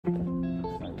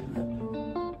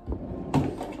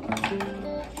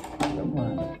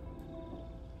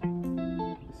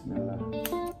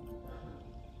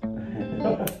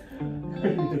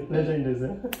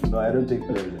No, I don't take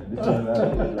pleasure. This one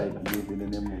is like this in the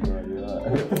name of God.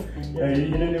 Yeah, you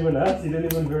didn't even ask, you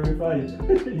didn't even verify it.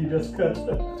 You just cut.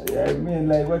 Yeah, I mean,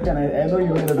 like, what can I know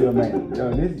you made up your mind.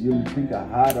 This you think are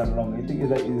hard and long. You think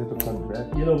it's like easy to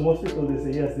contract? Most people they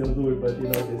say yes, they'll do it, but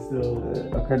they still.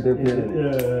 Contemplate.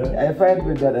 Yeah. I fight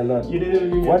with that a lot. You didn't even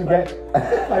give me one guy.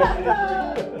 5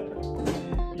 minutes.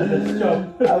 You just chop.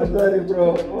 I'm sorry,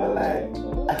 bro. Well,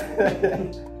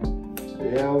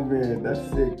 yeah, man, that's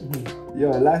sick.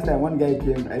 Last time one guy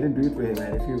came, I didn't do it for him, I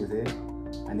refused,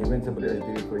 and he went somebody else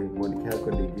did it for him. But the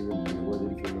haircut they give him, he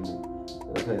wasn't feeling it.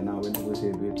 So that's why now when people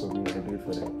say do it for me, I do it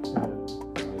for them.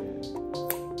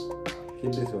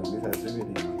 Keep this one, this has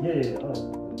everything. Yeah. Oh.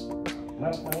 My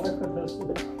wife cut hers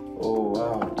too. Oh,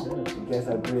 wow. Yeah. You guys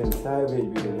are doing savage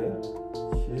with it,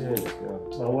 Shit,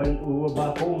 But when we were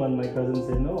back home and my cousin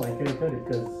said, no, I can't cut it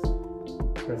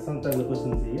because sometimes the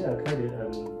person say, yeah, cut it,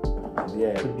 and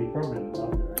it could be a problem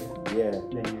after, right? Yeah.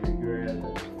 Then you regret it.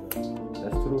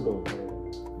 That's true though.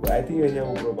 But I think your hair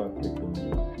will grow back quick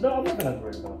though. No, I'm not gonna grow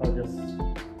it back. I'll just.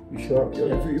 You sure?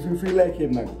 Yeah. If you feel like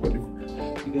it, man, but if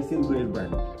you can still grow it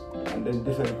back. And then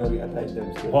this one you can reattach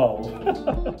them still. Wow.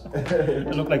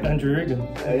 I look like Andrew Reagan.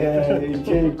 Yeah, you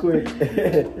change quick.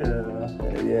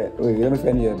 Yeah. Wait, let me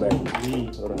find your back.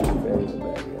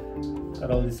 Got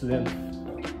all this length.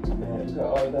 Man, got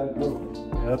all that growth.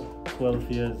 Yep,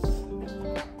 12 years.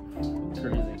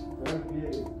 Crazy. 12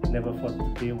 years. Never thought the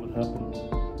day would happen.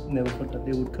 Never thought that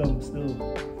day would come still.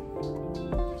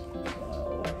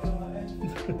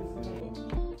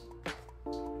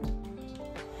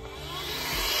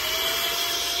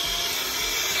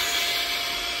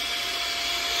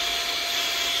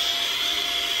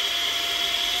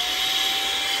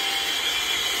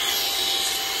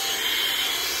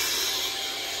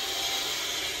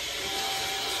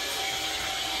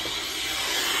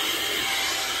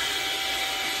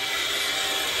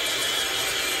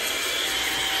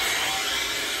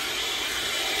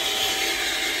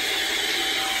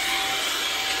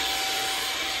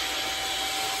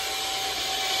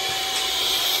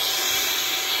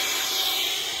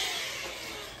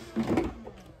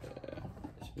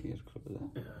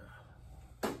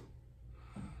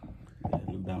 Wow.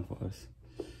 Look down for us.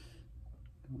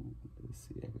 Let's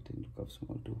see everything look up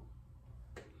small too.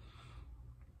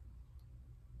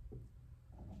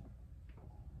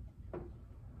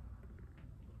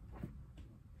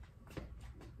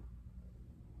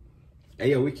 Hey,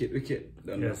 yo, wicked.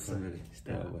 Don't yes, look for me.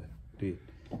 Stay away. Do it.